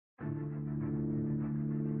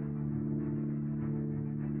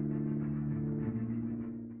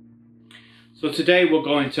So today we're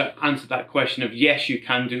going to answer that question of yes, you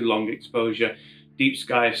can do long exposure deep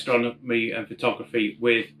sky astronomy and photography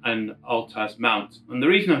with an Alt-Az mount. And the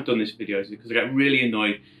reason I've done this video is because I get really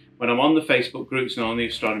annoyed when I'm on the Facebook groups and on the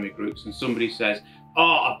astronomy groups and somebody says,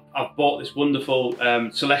 oh, I've bought this wonderful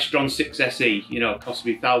Celestron 6 SE, you know, it cost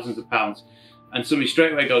me thousands of pounds. And somebody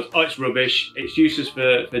straight away goes, oh, it's rubbish, it's useless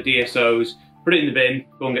for DSOs, put it in the bin,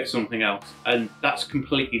 go and get something else. And that's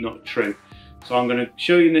completely not true. So I'm going to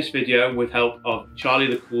show you in this video, with help of Charlie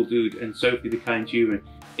the Cool Dude and Sophie the Kind Human,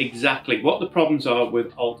 exactly what the problems are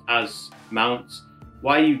with Alt-Az mounts,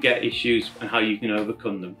 why you get issues and how you can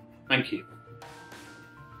overcome them. Thank you.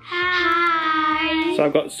 Hi! So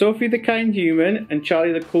I've got Sophie the Kind Human and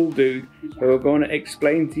Charlie the Cool Dude who are going to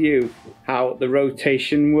explain to you how the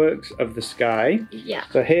rotation works of the sky. Yeah.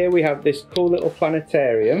 So here we have this cool little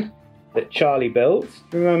planetarium that Charlie built,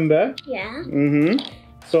 remember? Yeah.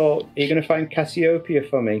 So you're going to find Cassiopeia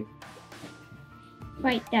for me.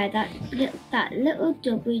 Right there, that little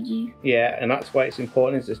W. Yeah, and that's why it's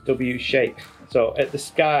important, is this W shape. So at the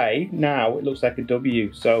sky now it looks like a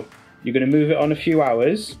W. So you're going to move it on a few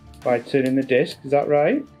hours by turning the disc, is that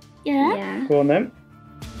right? Yeah. Go on then.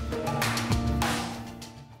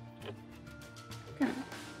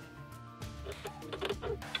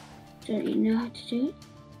 Don't you know how to do it?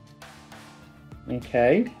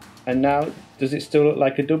 Okay. And now, does it still look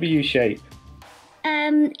like a W shape?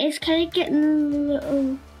 It's kind of getting a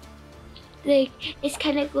little, like, it's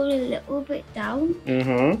kind of going a little bit down.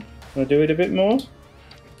 Want to do it a bit more?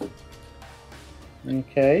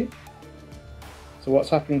 Okay. So what's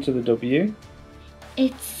happening to the W?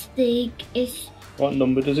 It's What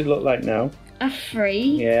number does it look like now? a 3.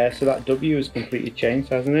 Yeah, so that W has completely changed,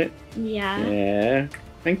 hasn't it? Yeah. Yeah.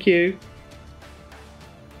 Thank you.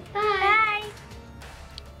 Bye.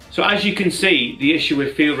 So as you can see, the issue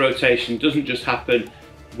with field rotation doesn't just happen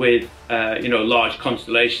with you know, large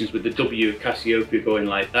constellations with the W of Cassiopeia going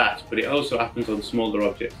like that, but it also happens on smaller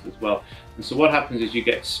objects as well. And so what happens is you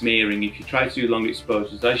get smearing if you try to do long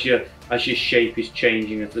exposures. As your shape is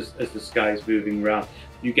changing, as the sky is moving around,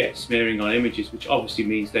 you get smearing on images, which obviously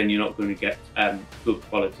means then you're not going to get good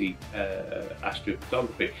quality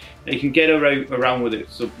astrophotography. And you can get around with it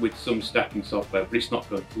with some stacking software, but it's not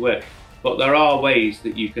going to work. But there are ways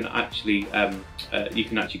that you can actually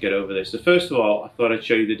get over this. So first of all, I thought I'd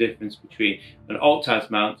show you the difference between an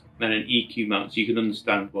Alt-Az mount and an EQ mount, so you can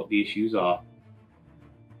understand what the issues are.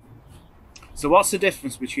 So what's the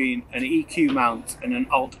difference between an EQ mount and an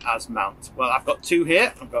Alt-Az mount? Well, I've got two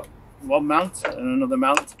here. I've got one mount and another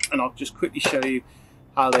mount, and I'll just quickly show you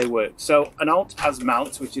how they work. So an Alt-Az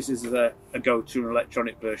mount, which is a go-to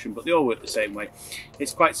electronic version, but they all work the same way.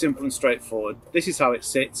 It's quite simple and straightforward. This is how it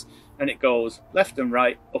sits, and it goes left and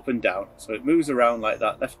right, up and down. So it moves around like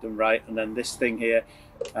that, left and right, and then this thing here,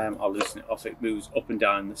 I'll loosen it off, it moves up and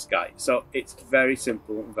down in the sky. So it's very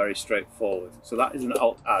simple and very straightforward. So that is an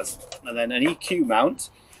Alt-Az. And then an EQ mount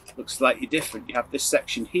looks slightly different. You have this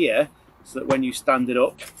section here, so that when you stand it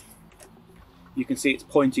up, you can see it's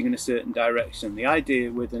pointing in a certain direction. The idea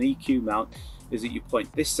with an EQ mount is that you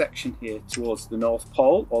point this section here towards the North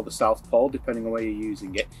Pole or the South Pole, depending on where you're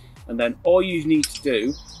using it. And then all you need to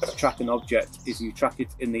do to track an object is you track it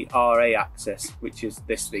in the RA axis, which is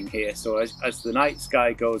this thing here. So as the night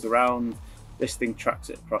sky goes around, this thing tracks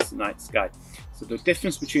it across the night sky. So the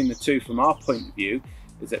difference between the two from our point of view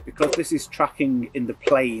is that because this is tracking in the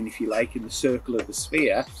plane, if you like, in the circle of the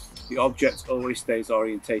sphere, the object always stays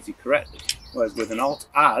orientated correctly. Whereas with an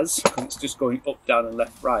Alt-Az, it's just going up, down and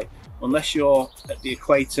left, right. Unless you're at the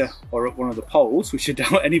equator or at one of the poles, which I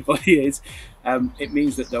doubt anybody is, it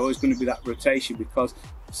means that there's always going to be that rotation because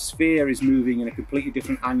the sphere is moving in a completely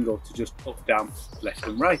different angle to just up, down, left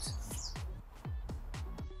and right.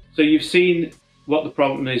 So you've seen what the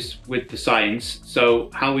problem is with the science. So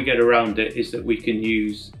how we get around it is that we can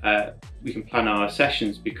use, we can plan our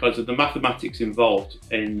sessions because of the mathematics involved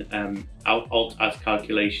in Alt-Az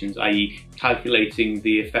calculations, i.e. calculating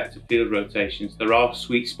the effect of field rotations. There are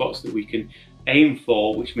sweet spots that we can aim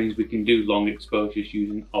for, which means we can do long exposures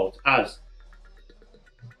using Alt-Az.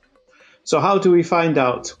 So how do we find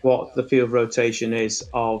out what the field rotation is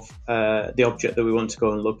of the object that we want to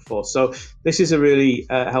go and look for? So this is a really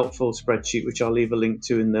helpful spreadsheet, which I'll leave a link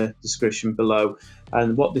to in the description below.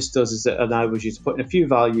 And what this does is it enables you to put in a few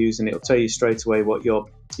values, and it'll tell you straight away what your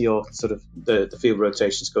sort of the field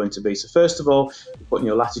rotation is going to be. So first of all, you put in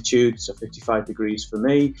your latitude, so 55 degrees for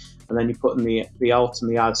me, and then you put in the alt and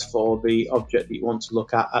the as for the object that you want to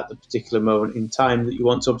look at the particular moment in time that you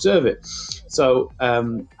want to observe it. So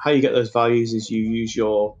how you get those values is you use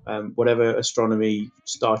your whatever astronomy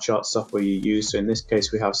star chart software you use. So in this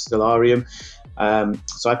case, we have Stellarium.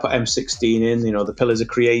 So I put M16 in, the pillars of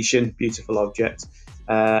creation, beautiful object.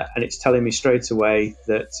 And it's telling me straight away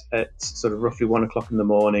that at sort of roughly 1 o'clock in the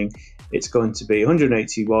morning, it's going to be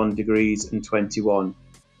 181 degrees and 21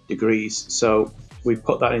 degrees. So we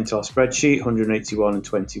put that into our spreadsheet, 181 and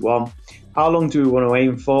 21. How long do we want to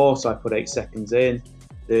aim for? So I put 8 seconds in.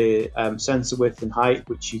 The sensor width and height,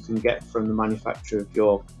 which you can get from the manufacturer of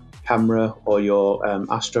your camera or your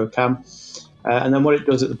Astrocam. And then what it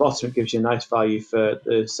does at the bottom, it gives you a nice value for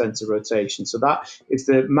the sensor rotation. So that is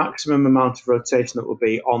the maximum amount of rotation that will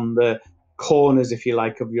be on the corners, if you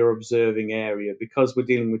like, of your observing area. Because we're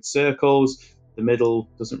dealing with circles, the middle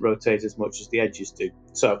doesn't rotate as much as the edges do.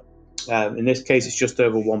 So in this case, it's just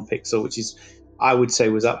over 1 pixel, which is, I would say,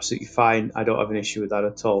 was absolutely fine. I don't have an issue with that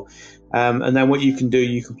at all. And then what you can do,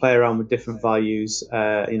 you can play around with different values.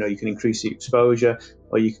 You can increase the exposure,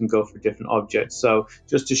 or you can go for different objects. So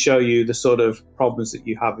just to show you the sort of problems that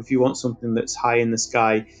you have, if you want something that's high in the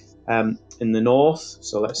sky in the north,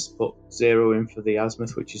 so let's put 0 in for the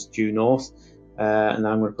azimuth, which is due north. And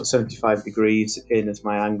then I'm going to put 75 degrees in as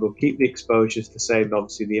my angle. Keep the exposures the same,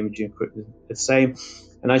 obviously the imaging equipment the same.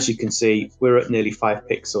 And as you can see, we're at nearly 5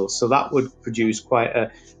 pixels. So that would produce quite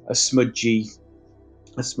a smudgy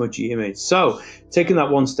image. So taking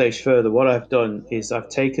that one stage further, what I've done is I've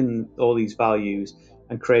taken all these values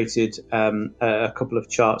and created a couple of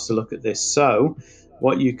charts to look at this. So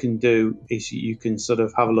what you can do is you can sort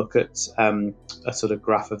of have a look at a sort of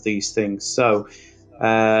graph of these things. So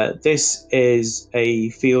this is a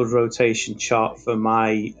field rotation chart for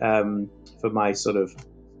my sort of,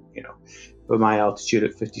 for my altitude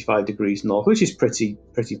at 55 degrees north, which is pretty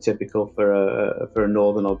typical for a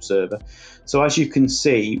northern observer. So as you can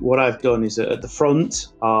see, what I've done is that at the front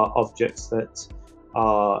are objects that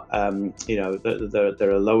are that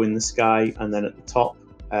are low in the sky, and then at the top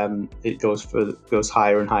it goes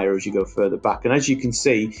higher and higher as you go further back. And as you can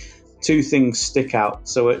see, two things stick out.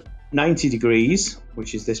 So at 90 degrees,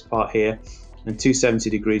 which is this part here, and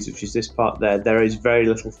 270 degrees, which is this part there is very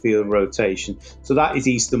little field rotation. So that is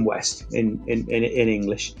east and west in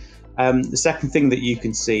English. The second thing that you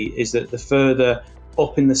can see is that the further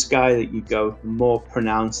up in the sky that you go, the more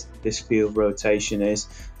pronounced this field rotation is.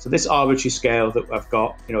 So this arbitrary scale that I've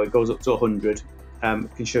got, it goes up to 100.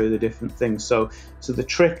 Can show you the different things. So the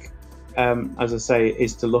trick, as I say,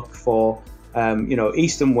 is to look for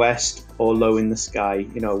east and west or low in the sky.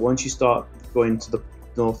 Once you start going to the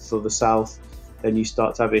north or the south, then you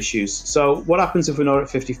start to have issues. So what happens if we're not at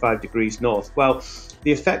 55 degrees north? Well,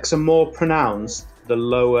 the effects are more pronounced the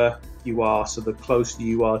lower you are, so the closer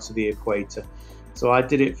you are to the equator. So I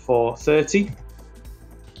did it for 30,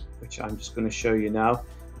 which I'm just going to show you now.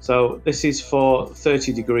 So this is for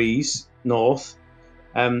 30 degrees north.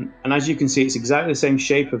 And as you can see, it's exactly the same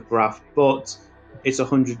shape of graph, but it's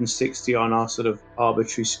 160 on our sort of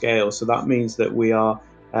arbitrary scale. So that means that we are,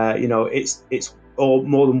 it's or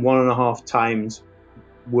more than 1.5 times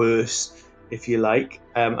worse, if you like.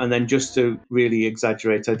 And then just to really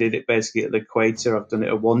exaggerate, I did it basically at the equator. I've done it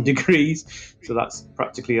at 1 degrees, so that's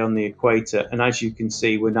practically on the equator. And as you can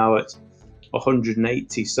see, we're now at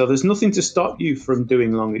 180. So there's nothing to stop you from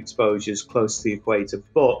doing long exposures close to the equator,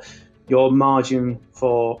 but your margin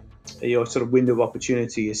for your sort of window of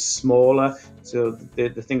opportunity is smaller. So the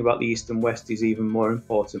thing about the east and west is even more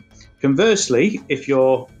important. Conversely, if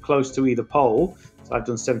you're close to either pole, so I've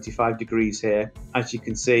done 75 degrees here, as you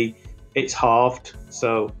can see, it's halved.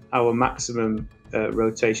 So our maximum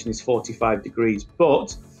rotation is 45 degrees,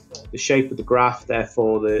 but the shape of the graph,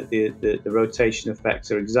 therefore the rotation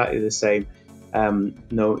effects are exactly the same,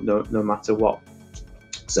 no matter what.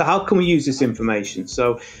 So how can we use this information?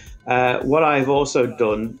 So what I've also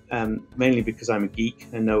done, mainly because I'm a geek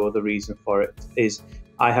and no other reason for it, is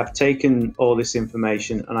I have taken all this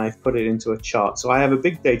information and I've put it into a chart. So I have a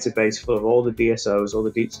big database full of all the DSOs, all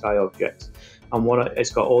the deep sky objects, and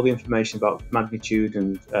it's got all the information about magnitude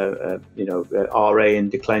and RA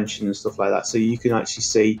and declension and stuff like that. So you can actually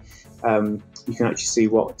see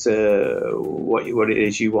what it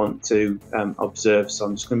is you want to observe. So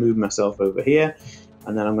I'm just going to move myself over here,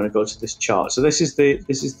 and then I'm going to go to this chart. So this is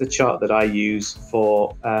the chart that I use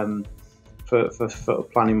for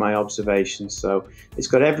planning my observations. So it's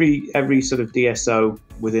got every sort of DSO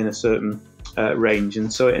within a certain range,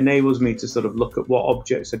 and so it enables me to sort of look at what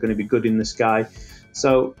objects are going to be good in the sky.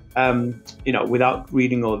 So you know, without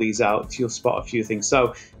reading all these out, you'll spot a few things.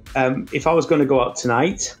 So if I was going to go out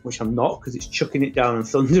tonight, which I'm not because it's chucking it down and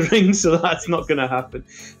thundering, so that's not going to happen.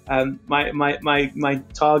 My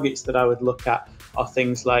targets that I would look at are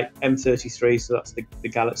things like M33, so that's the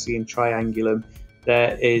galaxy in Triangulum.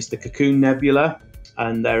 There is the Cocoon Nebula,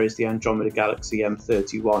 and there is the Andromeda Galaxy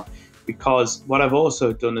M31. Because what I've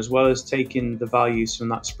also done, as well as taking the values from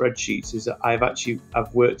that spreadsheet, is that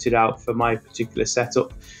I've worked it out for my particular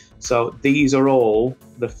setup. So these are all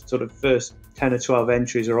the sort of first 10 or 12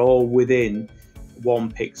 entries are all within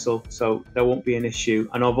 1 pixel, so there won't be an issue.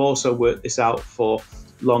 And I've also worked this out for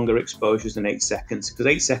longer exposures than 8 seconds, because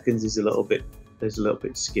 8 seconds is a little bit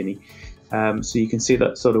skinny. So you can see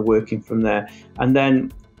that sort of working from there. And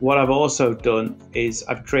then what I've also done is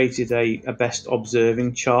I've created a best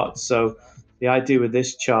observing chart. So the idea with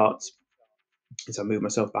this chart is, I move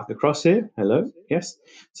myself back across here. Hello, yes.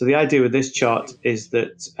 So the idea with this chart is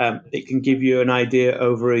that it can give you an idea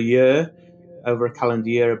over a year, over a calendar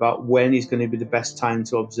year, about when is going to be the best time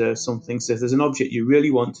to observe something. So if there's an object you really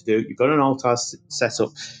want to do, you've got an alt-as set up,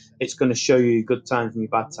 it's going to show you your good times and your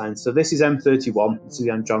bad times. So this is M31, this is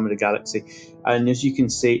the Andromeda Galaxy. And as you can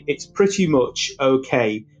see, it's pretty much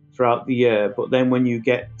okay throughout the year. But then when you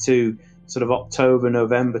get to sort of October,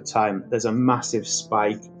 November time, there's a massive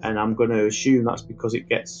spike. And I'm going to assume that's because it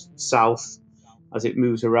gets south as it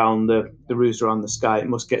moves around moves around the sky. It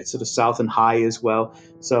must get sort of south and high as well.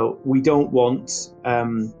 So we don't want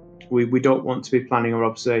we don't want to be planning our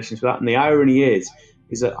observations for that. And the irony is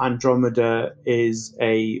that Andromeda is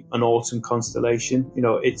an autumn constellation. You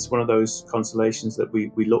know, it's one of those constellations that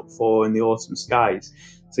we look for in the autumn skies.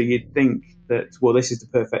 So you'd think that, well, this is the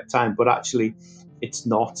perfect time, but actually it's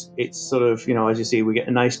not. It's sort of, you know, as you see, we get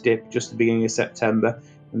a nice dip just at the beginning of September.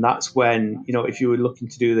 And that's when, you know, if you were looking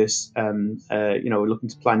to do this, you know, looking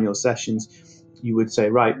to plan your sessions, you would say,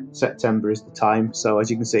 right, September is the time. So as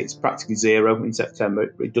you can see, it's practically 0 in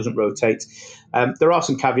September. It doesn't rotate. There are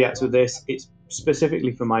some caveats with this. It's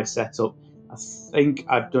specifically for my setup. I think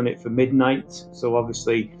I've done it for midnight. So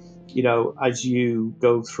obviously, you know, as you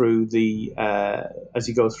go through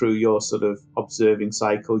your sort of observing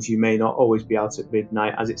cycles, you may not always be out at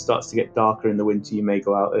midnight. As it starts to get darker in the winter, you may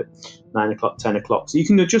go out at 9 o'clock, 10 o'clock. So you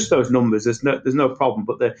can adjust those numbers. There's no problem.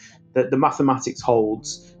 But the mathematics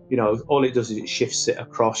holds. You know, all it does is it shifts it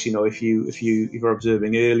across. You know, if you're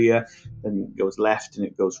observing earlier, then it goes left, and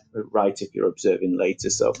it goes right if you're observing later.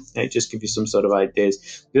 So it just gives you some sort of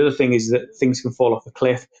ideas. The other thing is that things can fall off a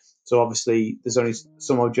cliff. So obviously, there's only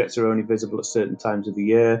some objects are only visible at certain times of the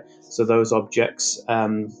year. So those objects,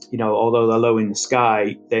 you know, although they're low in the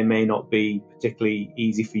sky, they may not be particularly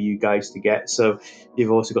easy for you guys to get. So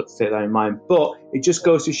you've also got to take that in mind. But it just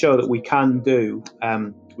goes to show that we can do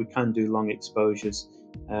long exposures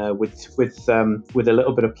with a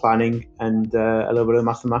little bit of planning and a little bit of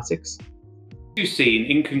mathematics. You've seen,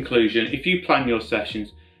 in conclusion, if you plan your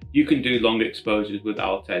sessions, you can do long exposures with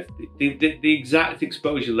alt-as. The exact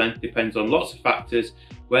exposure length depends on lots of factors: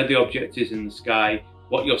 where the object is in the sky,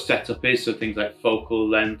 what your setup is, so things like focal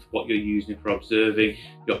length, what you're using for observing,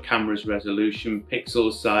 your camera's resolution,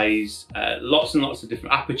 pixel size, lots and lots of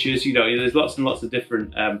different apertures. You know, there's lots and lots of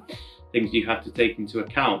different things you have to take into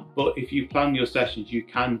account. But if you plan your sessions, you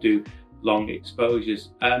can do long exposures.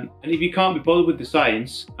 And if you can't be bothered with the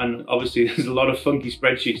science, and obviously there's a lot of funky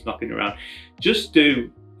spreadsheets knocking around, just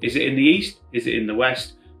do, is it in the east, is it in the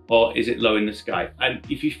west, or is it low in the sky? And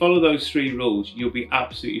if you follow those 3 rules, you'll be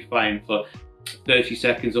absolutely fine for 30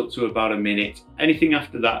 seconds up to about a minute. Anything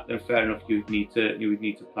after that, then fair enough, you would need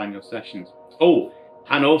to plan your sessions. Oh,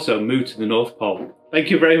 and also move to the North Pole. Thank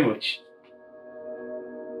you very much.